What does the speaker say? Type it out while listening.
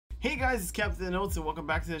Hey guys, it's Captain Oats and welcome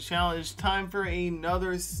back to the challenge. Time for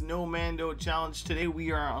another Snowmando challenge. Today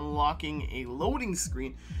we are unlocking a loading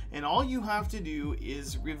screen, and all you have to do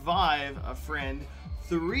is revive a friend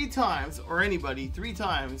 3 times, or anybody 3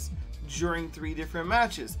 times during 3 different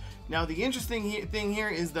matches. Now the interesting thing here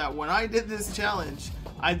is that when I did this challenge,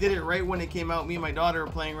 I did it right when it came out. Me and my daughter are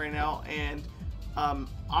playing right now, and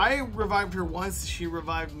I revived her once, she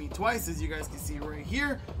revived me twice, as you guys can see right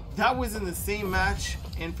here. That was in the same match,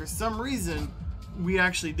 and for some reason we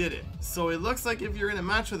actually did it. So it looks like if you're in a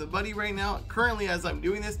match with a buddy right now, currently as I'm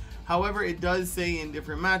doing this, however it does say in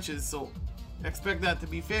different matches, so expect that to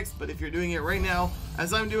be fixed. But if you're doing it right now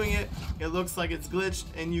as I'm doing it, it looks like it's glitched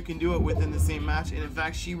and you can do it within the same match. And in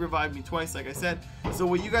fact, she revived me twice, like I said. So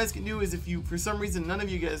what you guys can do is, if you for some reason none of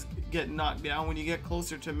you guys get knocked down, when you get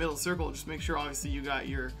closer to middle circle, just make sure obviously you got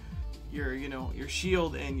your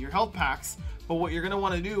shield and your health packs. But what you're gonna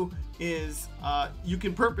want to do is you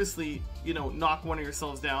can purposely knock one of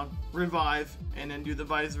yourselves down, revive, and then do the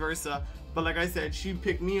vice versa. But like I said, she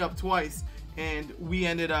picked me up twice and we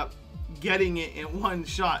ended up getting it in one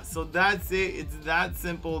shot. So that's it. It's that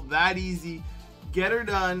simple, that easy. Get her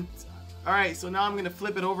done. Alright, so now I'm gonna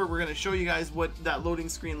flip it over. We're gonna show you guys what that loading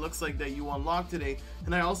screen looks like that you unlocked today,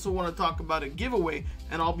 and I also want to talk about a giveaway,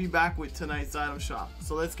 and I'll be back with tonight's item shop.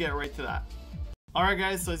 So let's get right to that. Alright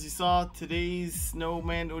guys, so as you saw, today's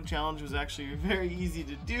Snowmando challenge was actually very easy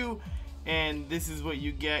to do, and this is what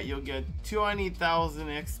you get. You'll get 20,000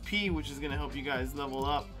 XP, which is going to help you guys level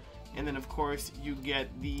up, and then of course you get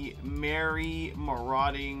the Merry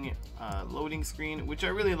Marauding loading screen, which I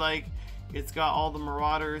really like. It's got all the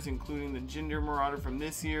Marauders, including the Ginger Marauder from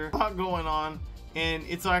this year. A lot going on, and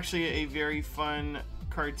it's actually a very fun,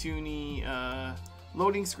 cartoony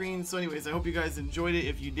loading screen. So anyways, I hope you guys enjoyed it.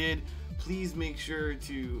 If you did, please make sure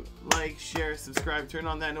to like, share, subscribe, turn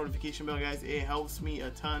on that notification bell, guys. It helps me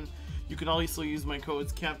a ton. You can also use my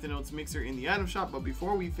codes CaptainOatsMixer in the item shop. But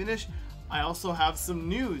before we finish, I also have some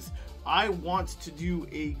news. I want to do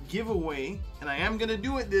a giveaway, and I am gonna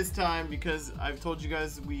do it this time because I've told you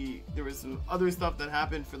guys there was some other stuff that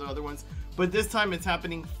happened for the other ones, but this time it's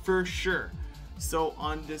happening for sure. So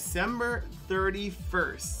on December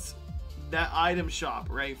 31st, that item shop,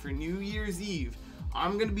 right, for New Year's Eve,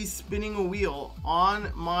 I'm gonna be spinning a wheel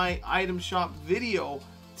on my item shop video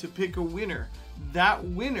to pick a winner. That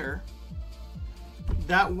winner,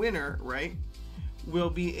 right, will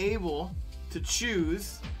be able to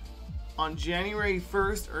choose on January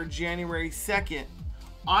 1st or January 2nd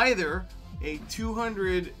either a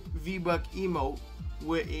 200 V-Buck emote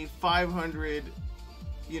with a 500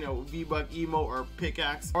 V-Buck emote or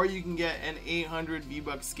pickaxe, or you can get an 800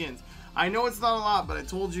 V-Buck skins. I know it's not a lot, but I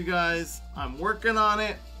told you guys I'm working on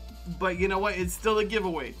it. But you know what? It's still a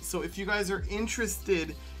giveaway. So if you guys are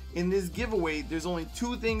interested in this giveaway, there's only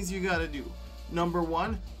 2 things you gotta do. Number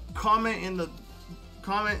 1,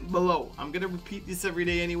 comment below. I'm gonna repeat this every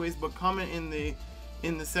day anyways, but comment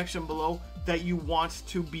in the section below that you want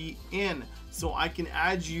to be in, so I can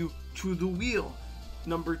add you to the wheel.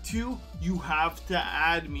 Number 2, you have to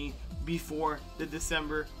add me before the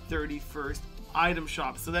December 31st item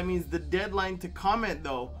shop. So that means the deadline to comment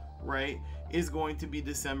though, right, is going to be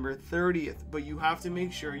December 30th, but you have to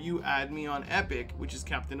make sure you add me on Epic, which is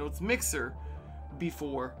CaptainOatsMixer,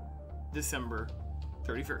 before December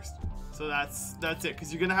 31st. So that's it,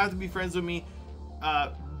 because you're gonna have to be friends with me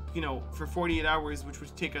for 48 hours, which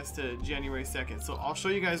would take us to January 2nd. So I'll show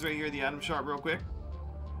you guys right here the item shop real quick,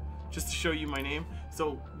 just to show you my name.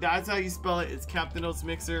 So that's how you spell it. It's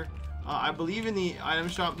CaptainOatsMixer. I believe in the item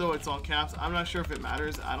shop though it's all caps. I'm not sure if it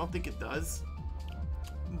matters. I don't think it does,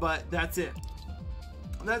 but that's it.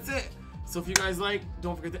 So if you guys like,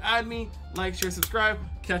 don't forget to add me, like, share, subscribe.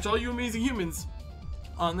 Catch all you amazing humans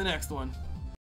on the next one.